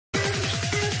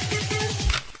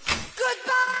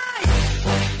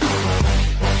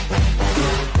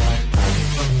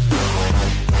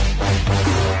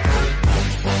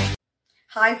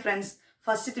Hi friends,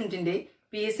 first അറ്റംപ്റ്റിന്റെ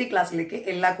PSC ക്ലാസ്സിലേക്ക്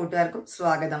എല്ലാ കൂട്ടുകാർക്കും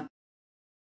സ്വാഗതം.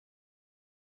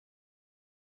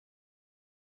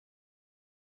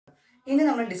 ഇനി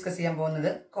നമ്മൾ ഡിസ്കസ് ചെയ്യാൻ പോകുന്നത്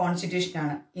കോൺസ്റ്റിറ്റ്യൂഷൻ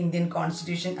ആണ്. ഇന്ത്യൻ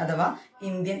കോൺസ്റ്റിറ്റ്യൂഷൻ അഥവാ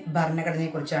ഇന്ത്യൻ ഭരണഘടനയെ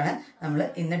കുറിച്ചാണ് നമ്മൾ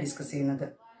ഇന്ന് ഡിസ്കസ് ചെയ്യുന്നത്.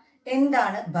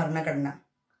 എന്താണ് ഭരണഘടന?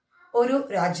 ഒരു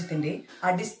രാജ്യത്തിന്റെ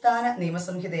അടിസ്ഥാന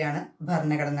നിയമസംഹിതയാണ്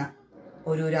ഭരണഘടന.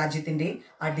 ഒരു രാജ്യത്തിന്റെ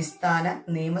അടിസ്ഥാന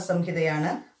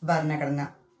നിയമസംഹിതയാണ് ഭരണഘടന.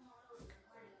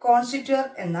 കോൺസ്റ്റിറ്റ്യൂർ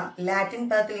എന്ന ലാറ്റിൻ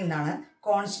പദത്തിൽ നിന്നാണ്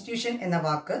കോൺസ്റ്റിറ്റ്യൂഷൻ എന്ന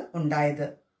വാക്ക് ഉണ്ടായത്.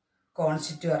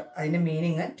 കോൺസ്റ്റിറ്റ്യൂർ അതിന്റെ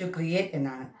മീനിങ് ടു ക്രിയേറ്റ്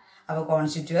എന്നാണ്. അപ്പോൾ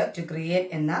കോൺസ്റ്റിറ്റ്യൂർ ടു ക്രിയേറ്റ്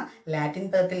എന്ന ലാറ്റിൻ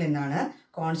പദത്തിൽ നിന്നാണ്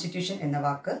കോൺസ്റ്റിറ്റ്യൂഷൻ എന്ന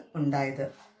വാക്ക് ഉണ്ടായത്.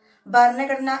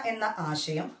 ഭരണഘടന എന്ന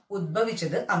ആശയം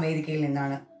ഉദ്ഭവിച്ചത് അമേരിക്കയിൽ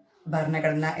നിന്നാണ്.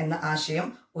 ഭരണഘടന എന്ന ആശയം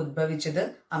ഉദ്ഭവിച്ചത്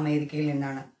അമേരിക്കയിൽ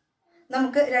നിന്നാണ്.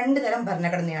 നമുക്ക് രണ്ട് തരം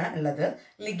ഭരണഘടനയാണ് ഉള്ളത്,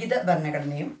 ലിഖിത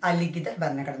ഭരണഘടനയും അലിഖിത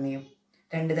ഭരണഘടനയും.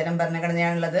 രണ്ട് തരം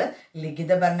ഭരണഘടനയാണുള്ളത്,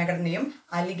 ലിഖിത ഭരണഘടനയും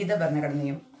അലിഖിത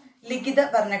ഭരണഘടനയും. ലിഖിത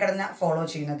ഭരണഘടന ഫോളോ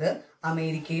ചെയ്യുന്നത്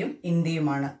അമേരിക്കയും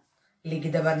ഇന്ത്യയുമാണ്.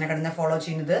 ലിഖിത ഭരണഘടന ഫോളോ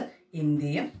ചെയ്യുന്നത്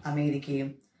ഇന്ത്യയും അമേരിക്കയും.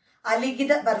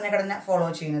 അലിഖിത ഭരണഘടന ഫോളോ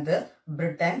ചെയ്യുന്നത്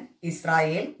ബ്രിട്ടൻ,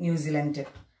 ഇസ്രായേൽ, ന്യൂസിലൻഡ്.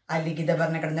 അലിഖിത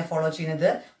ഭരണഘടന ഫോളോ ചെയ്യുന്നത്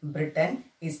ബ്രിട്ടൻ,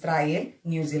 ഇസ്രായേൽ,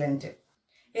 ന്യൂസിലൻഡ്.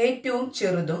 ഏറ്റവും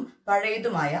ചെറുതും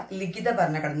പഴയതുമായ ലിഖിത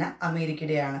ഭരണഘടന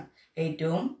അമേരിക്കയുടെയാണ്.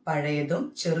 ഏറ്റവും പഴയതും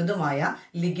ചെറുതുമായ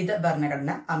ലിഖിത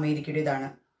ഭരണഘടന അമേരിക്കയുടേതാണ്.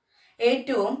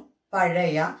 ഏറ്റവും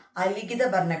പഴയ അലിഖിത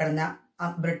ഭരണഘടന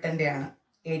ബ്രിട്ടന്റെയാണ്.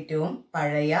 ഏറ്റവും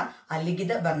പഴയ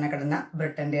അലിഖിത ഭരണഘടന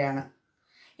ബ്രിട്ടന്റെയാണ്.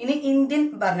 ഇനി ഇന്ത്യൻ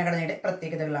ഭരണഘടനയുടെ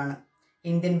പ്രത്യേകതകളാണ്.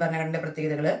 ഇന്ത്യൻ ഭരണഘടനയുടെ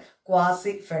പ്രത്യേകതകൾ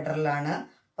ക്വാസി ഫെഡറൽ ആണ്,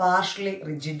 പാർഷ്യലി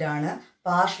റിജിഡ് ആണ്,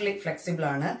 പാർഷ്യലി ഫ്ലെക്സിബിൾ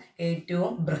ആണ്,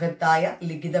 ഏറ്റവും ബൃഹത്തായ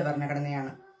ലിഖിത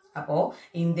ഭരണഘടനയാണ്. അപ്പോ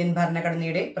ഇന്ത്യൻ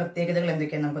ഭരണഘടനയുടെ പ്രത്യേകതകൾ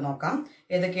എന്തൊക്കെയാണെന്ന് നമുക്ക് നോക്കാം.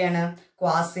 ഏതൊക്കെയാണ്?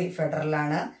 ക്വാസി ഫെഡറൽ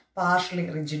ആണ്, പാർഷ്യലി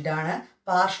റിജിഡ് ആണ്,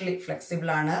 പാർഷ്യലി ഫ്ലെക്സിബിൾ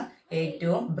ആണ്,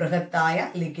 ഏറ്റവും ബൃഹത്തായ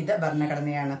ലിഖിത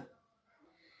ഭരണഘടനയാണ്.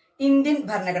 ഇന്ത്യൻ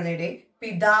ഭരണഘടനയുടെ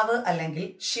പിതാവ് അല്ലെങ്കിൽ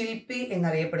ശില്പി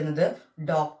എന്നറിയപ്പെടുന്നത്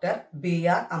ഡോക്ടർ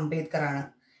B.R. അംബേദ്കർ ആണ്.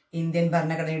 ഇന്ത്യൻ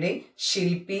ഭരണഘടനയുടെ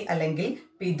ശില്പി അല്ലെങ്കിൽ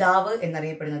പിതാവ്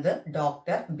എന്നറിയപ്പെടുന്നത്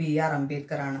ഡോക്ടർ B.R.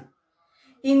 അംബേദ്കർ ആണ്.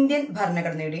 ഇന്ത്യൻ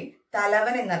ഭരണഘടനയുടെ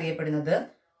തലവൻ എന്നറിയപ്പെടുന്നത്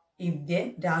ഇന്ത്യൻ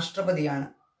രാഷ്ട്രപതിയാണ്.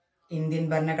 ഇന്ത്യൻ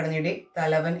ഭരണഘടനയുടെ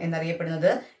തലവൻ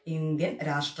എന്നറിയപ്പെടുന്നത് ഇന്ത്യൻ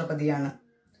രാഷ്ട്രപതിയാണ്.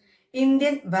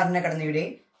 ഇന്ത്യൻ ഭരണഘടനയുടെ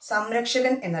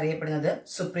സംരക്ഷകൻ എന്നറിയപ്പെടുന്നത്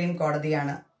സുപ്രീം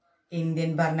കോടതിയാണ്.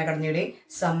 ഇന്ത്യൻ ഭരണഘടനയുടെ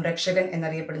സംരക്ഷകൻ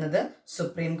എന്നറിയപ്പെടുന്നത്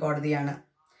സുപ്രീം കോടതിയാണ്.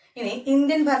 ഇനി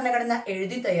ഇന്ത്യൻ ഭരണഘടന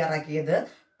എഴുതി തയ്യാറാക്കിയത്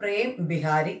പ്രേം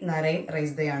ബിഹാരി നരൈൻ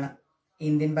റെയ്സ്ദയാണ്.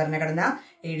 ഇന്ത്യൻ ഭരണഘടന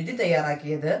എഴുതി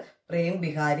തയ്യാറാക്കിയത് പ്രേം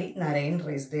ബിഹാരി നരൈൻ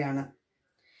റെയ്സ്ദയാണ്.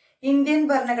 ഇന്ത്യൻ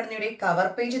ഭരണഘടനയുടെ കവർ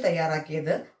പേജ്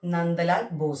തയ്യാറാക്കിയത് നന്ദലാൽ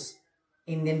ബോസ്.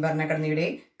 ഇന്ത്യൻ ഭരണഘടനയുടെ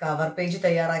കവർ പേജ്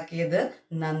തയ്യാറാക്കിയത്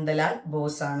നന്ദലാൽ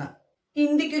ബോസ് ആണ്.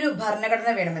 ഇന്ത്യക്കൊരു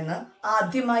ഭരണഘടന വേണമെന്ന്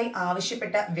ആദ്യമായി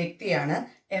ആവശ്യപ്പെട്ട വ്യക്തിയാണ്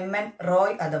M.N.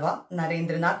 റോയ് അഥവാ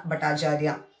നരേന്ദ്രനാഥ് ഭട്ടാചാര്യ.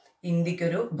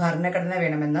 ഇന്ത്യക്കൊരു ഭരണഘടന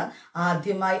വേണമെന്ന്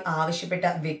ആദ്യമായി ആവശ്യപ്പെട്ട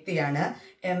വ്യക്തിയാണ്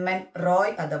M.N.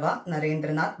 റോയ് അഥവാ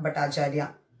നരേന്ദ്രനാഥ് ഭട്ടാചാര്യ.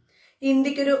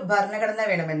 ഇന്ത്യക്കൊരു ഭരണഘടന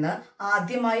വേണമെന്ന്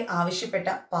ആദ്യമായി ആവശ്യപ്പെട്ട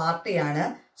പാർട്ടിയാണ്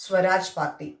സ്വരാജ്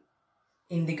പാർട്ടി.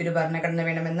 ഇന്ത്യക്കൊരു ഭരണഘടന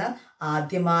വേണമെന്ന്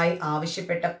ആദ്യമായി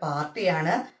ആവശ്യപ്പെട്ട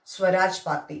പാർട്ടിയാണ് സ്വരാജ്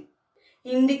പാർട്ടി.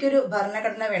 ഇന്ത്യക്കൊരു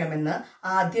ഭരണഘടന വേണമെന്ന്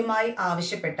ആദ്യമായി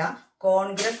ആവശ്യപ്പെട്ട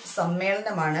കോൺഗ്രസ്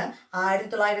സമ്മേളനമാണ്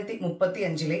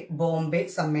 1935 ബോംബെ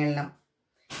സമ്മേളനം.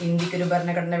 ഇന്ത്യക്കൊരു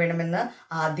ഭരണഘടന വേണമെന്ന്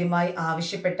ആദ്യമായി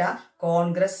ആവശ്യപ്പെട്ട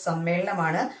കോൺഗ്രസ്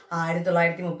സമ്മേളനമാണ്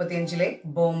 1935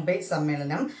 ബോംബെ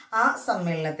സമ്മേളനം. ആ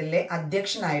സമ്മേളനത്തിലെ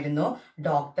അധ്യക്ഷനായിരുന്നു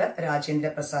ഡോക്ടർ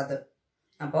രാജേന്ദ്ര പ്രസാദ്.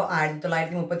 അപ്പോൾ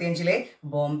 1935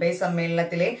 ബോംബെ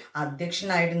സമ്മേളനത്തിലെ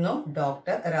അധ്യക്ഷനായിരുന്നു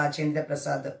ഡോക്ടർ രാജേന്ദ്ര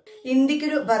പ്രസാദ്.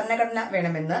 ഇന്ത്യക്കൊരു ഭരണഘടന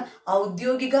വേണമെന്ന്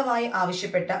ഔദ്യോഗികമായി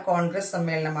ആവശ്യപ്പെട്ട കോൺഗ്രസ്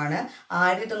സമ്മേളനമാണ്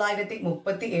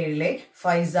 1937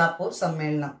 ഫൈസാപൂർ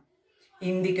സമ്മേളനം.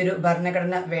 ഇന്ത്യക്കൊരു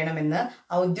ഭരണഘടന വേണമെന്ന്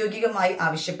ഔദ്യോഗികമായി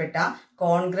ആവശ്യപ്പെട്ട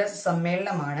കോൺഗ്രസ്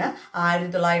സമ്മേളനമാണ്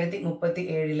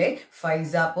 1937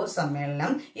 ഫൈസാപൂർ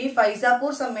സമ്മേളനം. ഈ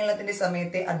ഫൈസാപൂർ സമ്മേളനത്തിന്റെ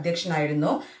സമയത്തെ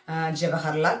അധ്യക്ഷനായിരുന്നു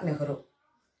ജവഹർലാൽ നെഹ്റു.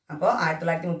 അപ്പോൾ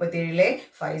 1937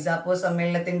 ഫൈസാപൂർ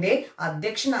സമ്മേളനത്തിന്റെ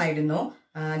അധ്യക്ഷനായിരുന്നു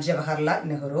ജവഹർലാൽ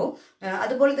നെഹ്റു.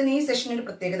 അതുപോലെ തന്നെ ഈ സെഷനിൽ ഒരു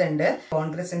പ്രത്യേകത ഉണ്ട്.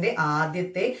 കോൺഗ്രസിന്റെ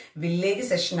ആദ്യത്തെ വില്ലേജ്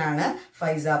സെഷനാണ്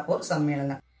ഫൈസാപൂർ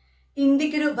സമ്മേളനം.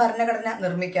 ഇന്ത്യക്കൊരു ഭരണഘടന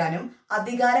നിർമ്മിക്കാനും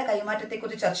അധികാര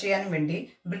കൈമാറ്റത്തെക്കുറിച്ച് ചർച്ച ചെയ്യാനും വേണ്ടി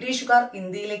ബ്രിട്ടീഷുകാർ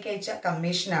ഇന്ത്യയിലേക്ക് അയച്ച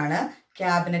കമ്മീഷനാണ്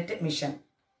ക്യാബിനറ്റ് മിഷൻ.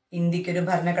 ഇന്ത്യക്കൊരു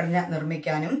ഭരണഘടന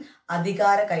നിർമ്മിക്കാനും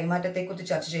അധികാര കൈമാറ്റത്തെക്കുറിച്ച്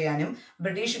ചർച്ച ചെയ്യാനും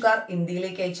ബ്രിട്ടീഷുകാർ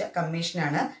ഇന്ത്യയിലേക്ക് അയച്ച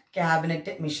കമ്മീഷനാണ്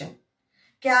ക്യാബിനറ്റ് മിഷൻ.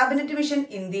 ക്യാബിനറ്റ് മിഷൻ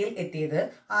ഇന്ത്യയിൽ എത്തിയത്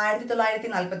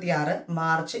 1946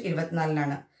 മാർച്ച്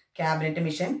 24 ക്യാബിനറ്റ്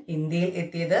മിഷൻ ഇന്ത്യയിൽ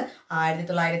എത്തിയത്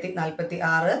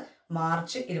 1946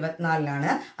 മാർച്ച്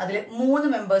 24-നാണ്. അതിൽ 3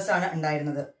 മെമ്പേഴ്സാണ്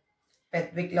ഉണ്ടായിരുന്നത്.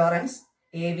 Pethick Lawrence,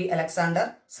 AV Alexander,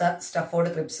 sir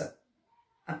Stafford Cripps.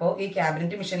 അപ്പോൾ ഈ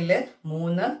ക്യാബിനറ്റ് മിഷനിൽ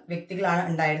 3 വ്യക്തികളാണ്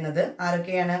ഉണ്ടായിരുന്നത്.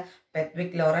 ആരൊക്കെയാണ്?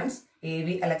 Pethick Lawrence, AV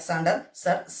Alexander,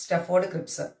 sir Stafford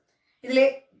Cripps. ഇതിലെ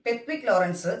പെത്വിക്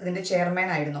ലോറൻസ് ഇതിന്റെ ചെയർമാൻ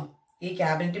ആയിരുന്നു. ഈ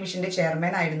ക്യാബിനറ്റ് മിഷന്റെ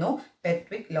ചെയർമാൻ ആയിരുന്നു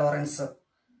പെത്വിക് ലോറൻസ്.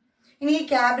 ഇനി ഈ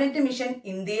ക്യാബിനറ്റ് മിഷൻ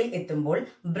ഇന്ത്യയിൽ എത്തുമ്പോൾ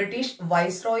ബ്രിട്ടീഷ്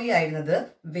വൈസ്രോയി ആയിരുന്നത്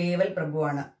വേവൽ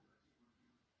പ്രഭുവാണ്.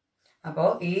 അപ്പോൾ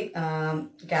ഈ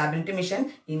ക്യാബിനറ്റ് മിഷൻ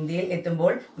ഇന്ത്യയിൽ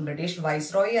എത്തുമ്പോൾ ബ്രിട്ടീഷ്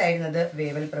വൈസ്രോയി ആയിരുന്നത്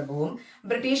വേവൽ പ്രഭുവും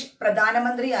ബ്രിട്ടീഷ്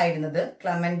പ്രധാനമന്ത്രി ആയിരുന്നത്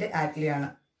ക്ലെമന്റ് ആറ്റ്ലിയാണ്.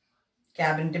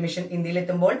 ക്യാബിനറ്റ് മിഷൻ ഇന്ത്യയിൽ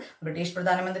എത്തുമ്പോൾ ബ്രിട്ടീഷ്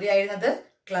പ്രധാനമന്ത്രി ആയിരുന്നത്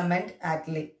ക്ലെമന്റ്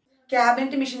ആറ്റ്ലി.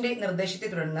 ക്യാബിനറ്റ് മിഷന്റെ നിർദ്ദേശത്തെ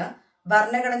തുടർന്ന്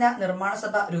ഭരണഘടനാ നിർമ്മാണ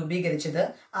സഭ രൂപീകരിച്ചത്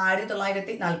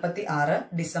 1946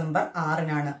 ഡിസംബർ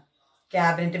 6-നാണ്.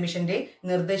 ക്യാബിനറ്റ് മിഷന്റെ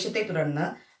നിർദ്ദേശത്തെ തുടർന്ന്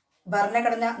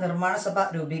ഭരണഘടനാ നിർമ്മാണ സഭ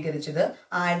രൂപീകരിച്ചത്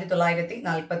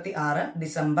 1946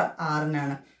 ഡിസംബർ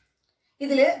 6-നാണ്.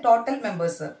 ഇതില് ടോട്ടൽ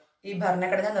മെമ്പേഴ്സ്, ഈ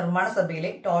ഭരണഘടനാ നിർമ്മാണ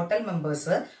സഭയിലെ ടോട്ടൽ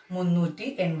മെമ്പേഴ്സ്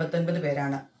 389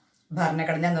 പേരാണ്.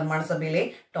 ഭരണഘടനാ നിർമ്മാണ സഭയിലെ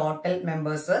ടോട്ടൽ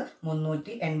മെമ്പേഴ്സ്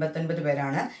 389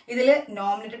 പേരാണ്. ഇതിൽ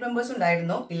നോമിനേറ്റഡ് മെമ്പേഴ്സ്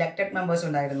ഉണ്ടായിരുന്നു, ഇലക്ടഡ് മെമ്പേഴ്സ്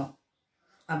ഉണ്ടായിരുന്നു.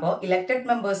 അപ്പോൾ ഇലക്ടഡ്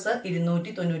മെമ്പേഴ്സ്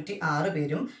 296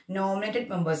 പേരും നോമിനേറ്റഡ്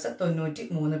മെമ്പേഴ്സ്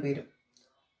 93 പേരും.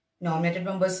 നോമിനേറ്റഡ്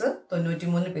മെമ്പേഴ്സ്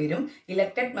 93 പേരും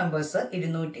ഇലക്ടഡ് മെമ്പേഴ്സ്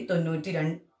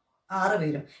 296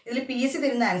 പേരും. ഇതിൽ PSC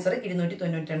തരുന്ന ആൻസർ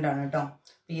 292 ആണ് കേട്ടോ.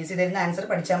 PSC തരുന്ന ആൻസർ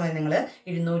പഠിച്ചാൽ മതി നിങ്ങൾ.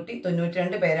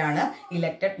 292 പേരാണ്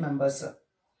ഇലക്ടഡ് മെമ്പേഴ്സ്.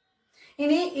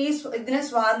 ഇനി ഇതിന്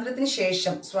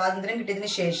സ്വാതന്ത്ര്യം കിട്ടിയതിനു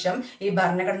ശേഷം ഈ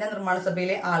ഭരണഘടനാ നിർമ്മാണ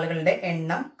സഭയിലെ ആളുകളുടെ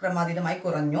എണ്ണം ക്രമാതീതമായി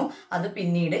കുറഞ്ഞു. അത്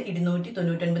പിന്നീട്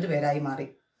 299 പേരായി മാറി.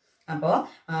 അപ്പോ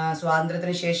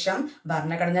സ്വാതന്ത്ര്യത്തിന് ശേഷം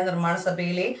ഭരണഘടനാ നിർമ്മാണ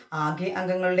സഭയിലെ ആകെ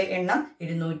അംഗങ്ങളുടെ എണ്ണം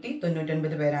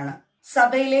 299 പേരാണ്.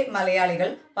 സഭയിലെ മലയാളികൾ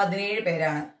 17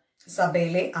 പേരാണ്.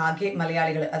 സഭയിലെ ആകെ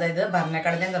മലയാളികൾ, അതായത്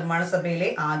ഭരണഘടനാ നിർമ്മാണ സഭയിലെ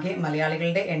ആകെ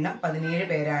മലയാളികളുടെ എണ്ണം 17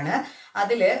 പേരാണ്.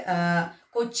 അതില്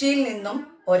കൊച്ചിയിൽ നിന്നും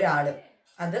ഒരാള്,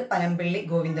 അത് പനമ്പിള്ളി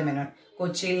ഗോവിന്ദമേനോൻ.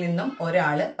 കൊച്ചിയിൽ നിന്നും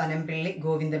ഒരാള് പനമ്പിള്ളി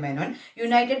ഗോവിന്ദമേനോൻ.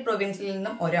 യുണൈറ്റഡ് പ്രൊവിൻസിൽ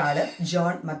നിന്നും ഒരാള്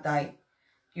ജോൺ മത്തായി.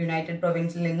 യുണൈറ്റഡ്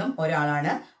പ്രൊവിൻസിൽ നിന്നും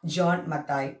ഒരാളാണ് ജോൺ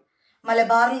മത്തായി.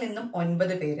 മലബാറിൽ നിന്നും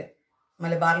 9 പേര്.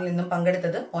 മലബാറിൽ നിന്നും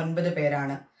പങ്കെടുത്തത് 9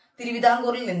 പേരാണ്.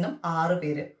 തിരുവിതാംകൂറിൽ നിന്നും 6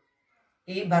 പേര്.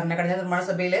 ഈ ഭരണഘടനാ നിർമ്മാണ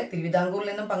സഭയിൽ തിരുവിതാംകൂറിൽ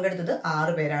നിന്നും പങ്കെടുത്തത്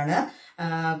 6 പേരാണ്.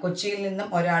 കൊച്ചിയിൽ നിന്നും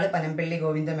ഒരാള് പനമ്പിള്ളി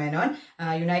ഗോവിന്ദമേനോൻ.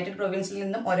 യുണൈറ്റഡ് പ്രൊവിൻസിൽ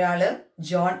നിന്നും ഒരാള്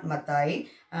ജോൺ മത്തായി.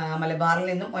 മലബാറിൽ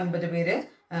നിന്നും 9 പേര്.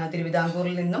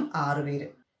 തിരുവിതാംകൂറിൽ നിന്നും 6 പേര്.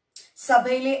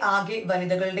 സഭയിലെ ആകെ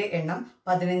വനിതകളുടെ എണ്ണം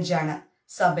 15 ആണ്.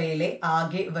 സഭയിലെ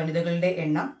ആകെ വനിതകളുടെ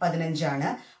എണ്ണം 15 ആണ്.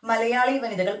 മലയാളി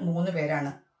വനിതകൾ 3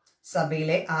 പേരാണ്.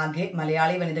 സഭയിലെ ആകെ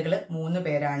മലയാളി വനിതകൾ 3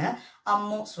 പേരാണ്.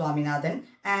 അമ്മു സ്വാമിനാഥൻ,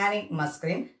 ആനി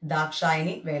മസ്ക്രിൻ,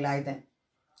 ദാക്ഷായണി വേലായുധൻ.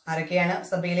 ആരൊക്കെയാണ്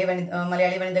സഭയിലെ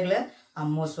മലയാളി വനിതകള്?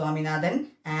 അമ്മു സ്വാമിനാഥൻ,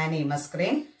 ആനി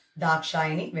മസ്ക്രിൻ,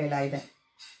 ദാക്ഷായണി വേലായുധൻ.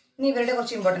 ഇനി ഇവരുടെ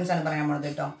കുറച്ച് ഇമ്പോർട്ടൻസ് ആണ് പറയാൻ പോണത്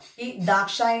കേട്ടോ. ഈ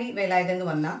ദാക്ഷായണി വേലായുധൻ എന്ന്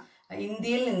പറഞ്ഞാൽ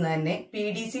ഇന്ത്യയിൽ നിന്ന് തന്നെ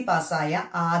PDC പാസ്സായ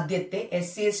ആദ്യത്തെ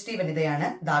SC/ST വനിതയാണ്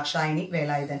ദാക്ഷായണി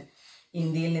വേലായുധൻ.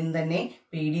 ഇന്ത്യയിൽ നിന്ന് തന്നെ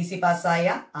PDC പാസ്സായ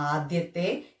ആദ്യത്തെ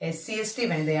SC/ST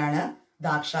വനിതയാണ്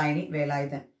ദാക്ഷായണി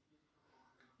വേലായുധൻ.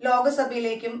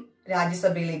 ലോകസഭയിലും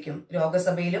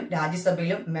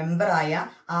രാജ്യസഭയിലും മെമ്പറായ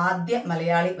ആദ്യ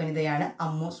മലയാളി വനിതയാണ്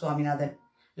അമ്മു സ്വാമിനാഥൻ.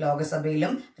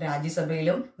 ലോകസഭയിലും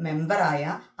രാജ്യസഭയിലും മെമ്പറായ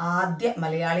ആദ്യ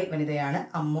മലയാളി വനിതയാണ്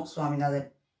അമ്മു സ്വാമിനാഥൻ.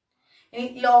 ഇനി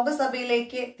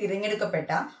ലോകസഭയിലേക്ക്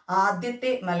തിരഞ്ഞെടുക്കപ്പെട്ട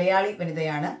ആദ്യത്തെ മലയാളി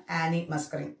വനിതയാണ് ആനി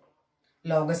മസ്ക്രിൻ.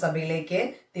 ലോകസഭയിലേക്ക്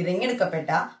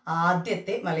തിരഞ്ഞെടുക്കപ്പെട്ട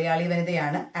ആദ്യത്തെ മലയാളി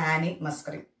വനിതയാണ് ആനി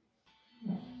മസ്ക്രിൻ.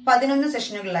 11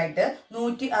 സെഷനുകളിലായിട്ട്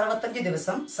 165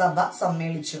 ദിവസം സഭ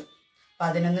സമ്മേളിച്ചു.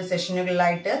 11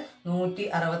 സെഷനുകളിലായിട്ട്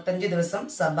 165 ദിവസം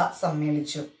സഭ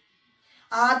സമ്മേളിച്ചു.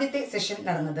 ആദ്യത്തെ സെഷൻ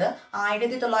നടന്നത്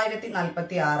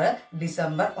 1946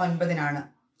 ഡിസംബർ 9-നാണ്.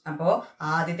 അപ്പോ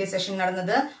ആദ്യത്തെ സെഷൻ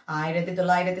നടന്നത്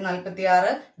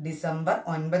 1946 ഡിസംബർ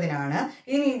 9-നാണ്.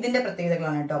 ഇനി ഇതിന്റെ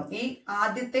പ്രത്യേകതകളാണ് കേട്ടോ. ഈ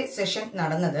ആദ്യത്തെ സെഷൻ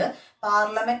നടന്നത്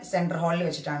പാർലമെന്റ് സെൻട്രൽ ഹാളിൽ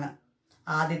വെച്ചിട്ടാണ്.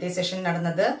 ആദ്യത്തെ സെഷൻ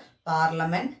നടന്നത്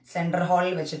പാർലമെന്റ് സെൻട്രൽ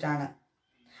ഹാളിൽ വെച്ചിട്ടാണ്.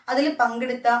 അതിൽ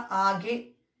പങ്കെടുത്ത ആകെ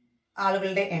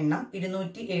ആളുകളുടെ എണ്ണം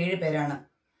 207 പേരാണ്.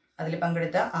 അതിൽ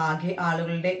പങ്കെടുത്ത ആകെ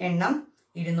ആളുകളുടെ എണ്ണം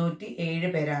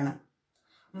 207 പേരാണ്.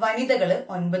 വനിതകള്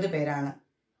 9 പേരാണ്.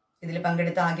 ഇതിൽ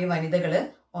പങ്കെടുത്ത ആകെ വനിതകള്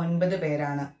 9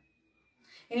 പേരാണ്.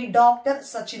 ഇനി ഡോക്ടർ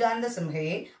സച്ചിദാനന്ദ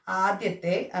സിൻഹയെ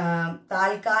ആദ്യത്തെ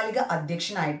താൽക്കാലിക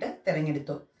അധ്യക്ഷനായിട്ട്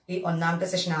തെരഞ്ഞെടുത്തു. ഈ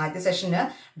ആദ്യത്തെ സെഷന്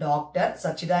ഡോക്ടർ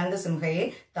സച്ചിദാനന്ദ സിൻഹയെ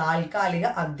താൽക്കാലിക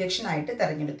അധ്യക്ഷനായിട്ട്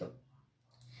തെരഞ്ഞെടുത്തു.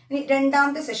 ഇനി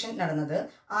രണ്ടാമത്തെ സെഷൻ നടന്നത്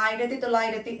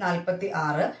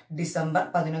 1946 ഡിസംബർ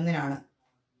 11-നാണ്.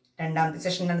 രണ്ടാമത്തെ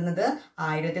സെഷൻ നടന്നത്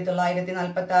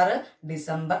 1946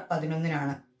 ഡിസംബർ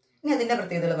 11-നാണ്. ഇനി അതിന്റെ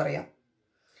പ്രത്യേകതകൾ പറയാം.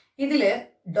 ഇതില്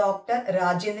ഡോക്ടർ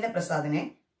രാജേന്ദ്ര പ്രസാദിനെ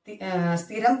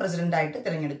സ്ഥിരം പ്രസിഡന്റായിട്ട്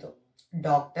തിരഞ്ഞെടുത്തു.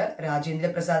 ഡോക്ടർ രാജേന്ദ്ര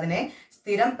പ്രസാദിനെ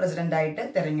സ്ഥിരം പ്രസിഡന്റായിട്ട്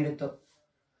തിരഞ്ഞെടുത്തു.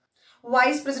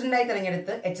 വൈസ് പ്രസിഡന്റായി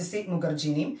തിരഞ്ഞെടുത്ത് HC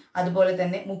മുഖർജിനെയും അതുപോലെ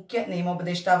തന്നെ മുഖ്യ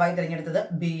നിയമോപദേഷ്ടാവായി തിരഞ്ഞെടുത്തത്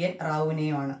BN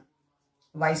റാവുവിനെയുമാണ്.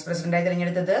 വൈസ് പ്രസിഡന്റായി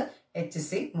തിരഞ്ഞെടുത്തത്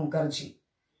HC മുഖർജി,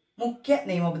 മുഖ്യ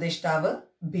നിയമോപദേഷ്ടാവ്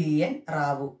BN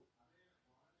റാവു.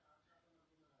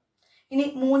 ഇനി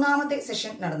മൂന്നാമത്തെ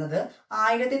സെഷൻ നടന്നത്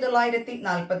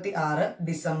 1946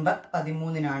 ഡിസംബർ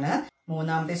 13-നാണ്.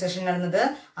 മൂന്നാമത്തെ സെഷൻ നടന്നത്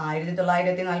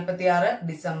 1946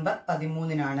 ഡിസംബർ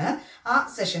 13-നാണ്. ആ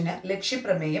സെഷന്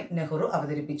ലക്ഷ്യപ്രമേയം നെഹ്റു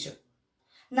അവതരിപ്പിച്ചു.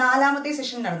 നാലാമത്തെ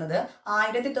സെഷൻ നടന്നത്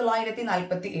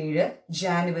 1947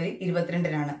 ജാനുവരി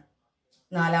 22-നാണ്.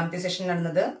 നാലാമത്തെ സെഷൻ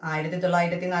നടന്നത്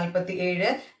 1947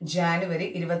 ജാനുവരി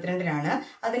 22-നാണ്.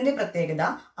 അതിന്റെ പ്രത്യേകത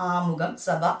ആമുഖം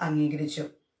സഭ അംഗീകരിച്ചു.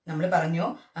 നമ്മൾ പറഞ്ഞു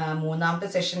മൂന്നാമത്തെ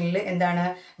സെഷനിൽ എന്താണ്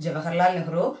ജവഹർലാൽ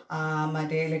നെഹ്റു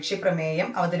മറ്റേ ലക്ഷ്യപ്രമേയം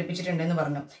അവതരിപ്പിച്ചിട്ടുണ്ടെന്ന്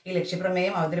പറഞ്ഞു. ഈ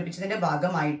ലക്ഷ്യപ്രമേയം അവതരിപ്പിച്ചതിന്റെ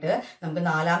ഭാഗമായിട്ട് നമുക്ക്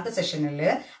നാലാമത്തെ സെഷനിൽ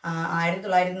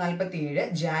 1947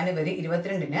 ജാനുവരി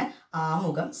 22-ന്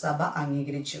ആമുഖം സഭ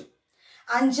അംഗീകരിച്ചു.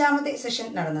 അഞ്ചാമത്തെ സെഷൻ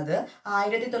നടന്നത്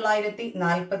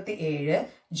 1947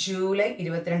 ജൂലൈ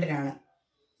 22-നാണ്.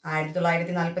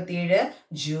 1947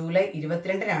 ജൂലൈ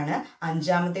 22-നാണ്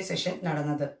അഞ്ചാമത്തെ സെഷൻ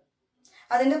നടന്നത്.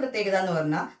 അതിന്റെ പ്രത്യേകത എന്ന്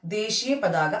പറഞ്ഞാൽ ദേശീയ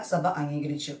പതാക സഭ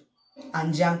അംഗീകരിച്ചു.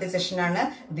 അഞ്ചാമത്തെ സെഷനാണ്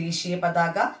ദേശീയ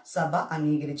പതാക സഭ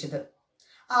അംഗീകരിച്ചത്.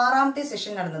 ആറാമത്തെ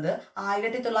സെഷൻ നടന്നത്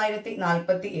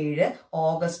 1947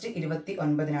 ഓഗസ്റ്റ്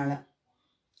 29-നാണ്.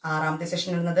 ആറാമത്തെ സെഷൻ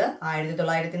നടന്നത്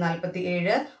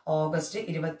 1947 ഓഗസ്റ്റ്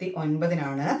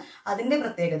 29-നാണ്. അതിന്റെ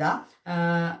പ്രത്യേകത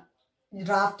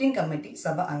ഡ്രാഫ്റ്റിംഗ് കമ്മിറ്റി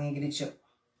സഭ അംഗീകരിച്ചു.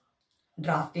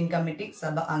 ഡ്രാഫ്റ്റിംഗ് കമ്മിറ്റി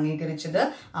സഭ അംഗീകരിച്ചത്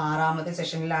ആറാമത്തെ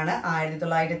സെഷനിലാണ്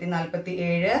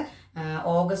 1947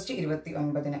 ഓഗസ്റ്റ്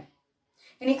 29-ന്.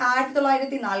 ഇനി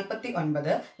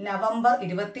 1949 നവംബർ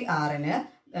 26-ന്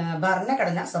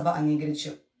ഭരണഘടന സഭ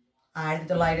അംഗീകരിച്ചു.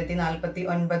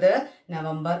 1949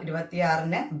 നവംബർ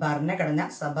 26-ന് ഭരണഘടന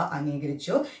സഭ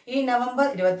അംഗീകരിച്ചു. ഈ നവംബർ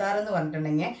 26 എന്ന്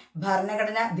പറഞ്ഞിട്ടുണ്ടെങ്കിൽ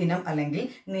ഭരണഘടനാ ദിനം അല്ലെങ്കിൽ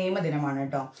നിയമദിനമാണ്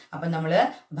കേട്ടോ. അപ്പൊ നമ്മള്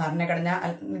ഭരണഘടനാ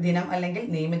ദിനം അല്ലെങ്കിൽ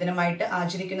നിയമദിനമായിട്ട്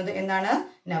ആചരിക്കുന്നത് എന്നാണ്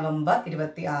നവംബർ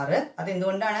 26. അത്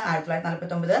എന്തുകൊണ്ടാണ്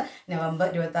 1949 നവംബർ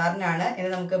 26-നാണ് എന്ന്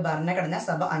നമുക്ക് ഭരണഘടനാ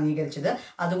സഭ അംഗീകരിച്ചത്.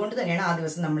 അതുകൊണ്ട് തന്നെയാണ് ആ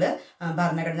ദിവസം നമ്മൾ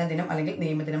ഭരണഘടനാ ദിനം അല്ലെങ്കിൽ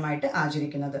നിയമദിനമായിട്ട്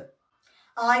ആചരിക്കുന്നത്.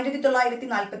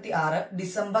 1946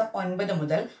 ഡിസംബർ 9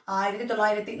 മുതൽ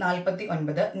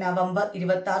 1949 നവംബർ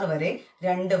 26 വരെ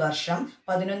 2 വർഷം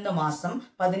 11 മാസം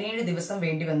 17 ദിവസം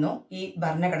വേണ്ടിവന്നു ഈ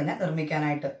ഭരണഘടന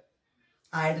നിർമ്മിക്കാനായിട്ട്.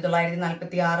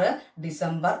 1946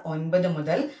 ഡിസംബർ 9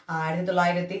 മുതൽ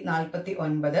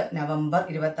 1949 നവംബർ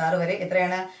 26 വരെ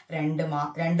എത്രയാണ്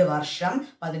 2 വർഷം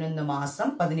 11 മാസം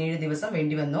 17 ദിവസം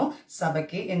വേണ്ടിവന്നു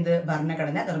സഭയ്ക്ക്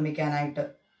ഭരണഘടന നിർമ്മിക്കാനായിട്ട്.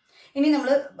 ഇനി നമ്മൾ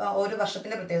ഒരു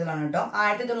വർഷത്തിന്റെ പ്രത്യേകതകളാണ് കേട്ടോ.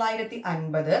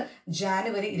 1950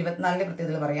 ജാനുവരി 24-ന്റെ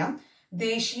പ്രത്യേകതകൾ പറയാം.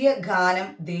 ദേശീയ ഗാനം,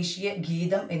 ദേശീയ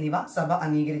ഗീതം എന്നിവ സഭ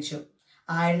അംഗീകരിച്ചു.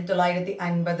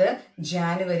 1950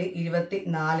 ജാനുവരി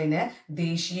 24-ന്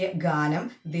ദേശീയ ഗാനം,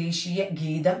 ദേശീയ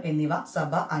ഗീതം എന്നിവ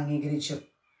സഭ അംഗീകരിച്ചു.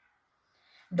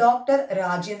 ഡോക്ടർ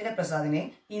രാജേന്ദ്ര പ്രസാദിനെ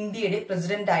ഇന്ത്യയുടെ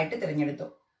പ്രസിഡന്റായിട്ട് തിരഞ്ഞെടുത്തു.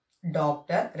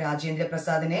 ഡോക്ടർ രാജേന്ദ്ര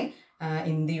പ്രസാദിനെ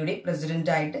ഇന്ത്യയുടെ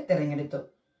പ്രസിഡന്റായിട്ട് തിരഞ്ഞെടുത്തു.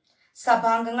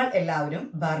 സഭാംഗങ്ങൾ എല്ലാവരും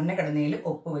ഭരണഘടനയിൽ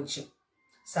ഒപ്പുവെച്ചു.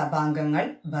 സഭാംഗങ്ങൾ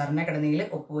ഭരണഘടനയിൽ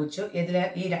ഒപ്പുവെച്ചു. ഇതില്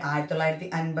ഈ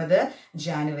 1950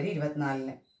 ജാനുവരി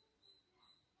 24-ന്.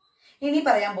 ഇനി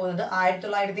പറയാൻ പോകുന്നത്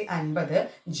 1950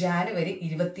 ജാനുവരി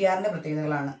 26-ന്റെ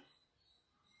പ്രത്യേകതകളാണ്.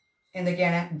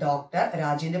 എന്തൊക്കെയാണ്? ഡോക്ടർ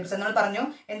രാജേന്ദ്ര പ്രസാദ് നമ്മൾ പറഞ്ഞു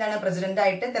എന്താണ്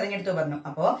പ്രസിഡന്റായിട്ട് തെരഞ്ഞെടുത്തു പറഞ്ഞു.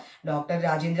 അപ്പോ ഡോക്ടർ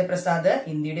രാജേന്ദ്ര പ്രസാദ്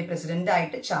ഇന്ത്യയുടെ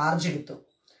പ്രസിഡന്റായിട്ട് ചാർജ് എടുത്തു.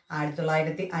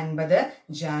 1950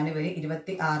 ജാനുവരി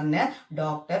 26-ന്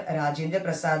ഡോക്ടർ രാജേന്ദ്ര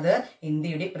പ്രസാദ്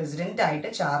ഇന്ത്യയുടെ പ്രസിഡന്റായിട്ട്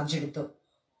ചാർജ് എടുത്തു.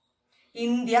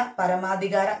 ഇന്ത്യ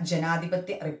പരമാധികാര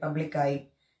ജനാധിപത്യ റിപ്പബ്ലിക്കായി.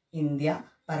 ഇന്ത്യ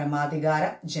പരമാധികാര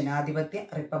ജനാധിപത്യ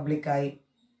റിപ്പബ്ലിക്കായി.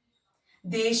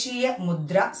 ദേശീയ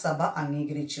മുദ്ര സഭ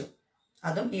അംഗീകരിച്ചു.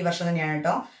 അതും ഈ വർഷം തന്നെയാണ്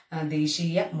കേട്ടോ.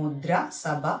 ദേശീയ മുദ്ര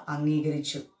സഭ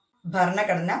അംഗീകരിച്ചു.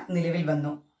 ഭരണഘടന നിലവിൽ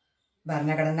വന്നു.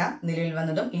 ഭരണഘടന നിലവിൽ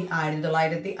വന്നതും ഈ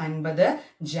 1950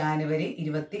 ജാനുവരി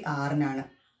 26-നാണ്.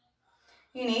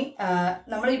 ഇനി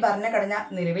നമ്മൾ ഈ ഭരണഘടന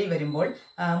നിലവിൽ വരുമ്പോൾ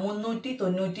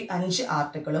 395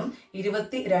 ആർട്ടിക്കിളും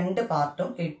 22 പാർട്ടും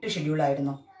 8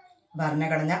 ഷെഡ്യൂളായിരുന്നു.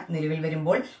 ഭരണഘടന നിലവിൽ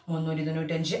വരുമ്പോൾ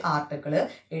 395 ആർട്ടിക്കിള്,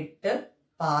 8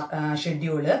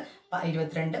 ഷെഡ്യൂള്,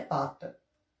 22 പാർട്ട്.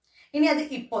 ഇനി അത്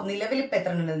ഇപ്പോ നിലവിൽ ഇപ്പൊ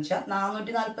എത്ര ഉണ്ടെന്ന് വെച്ചാൽ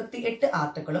 448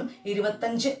 ആർട്ടിക്കിളും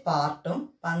 25 പാർട്ടും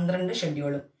 12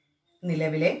 ഷെഡ്യൂളും.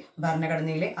 നിലവിലെ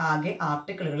ഭരണഘടനയിലെ ആകെ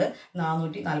ആർട്ടിക്കിളുകൾ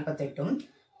 448ഉം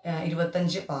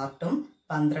 25 പാർട്ടും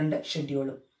 12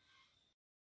 ഷെഡ്യൂളും.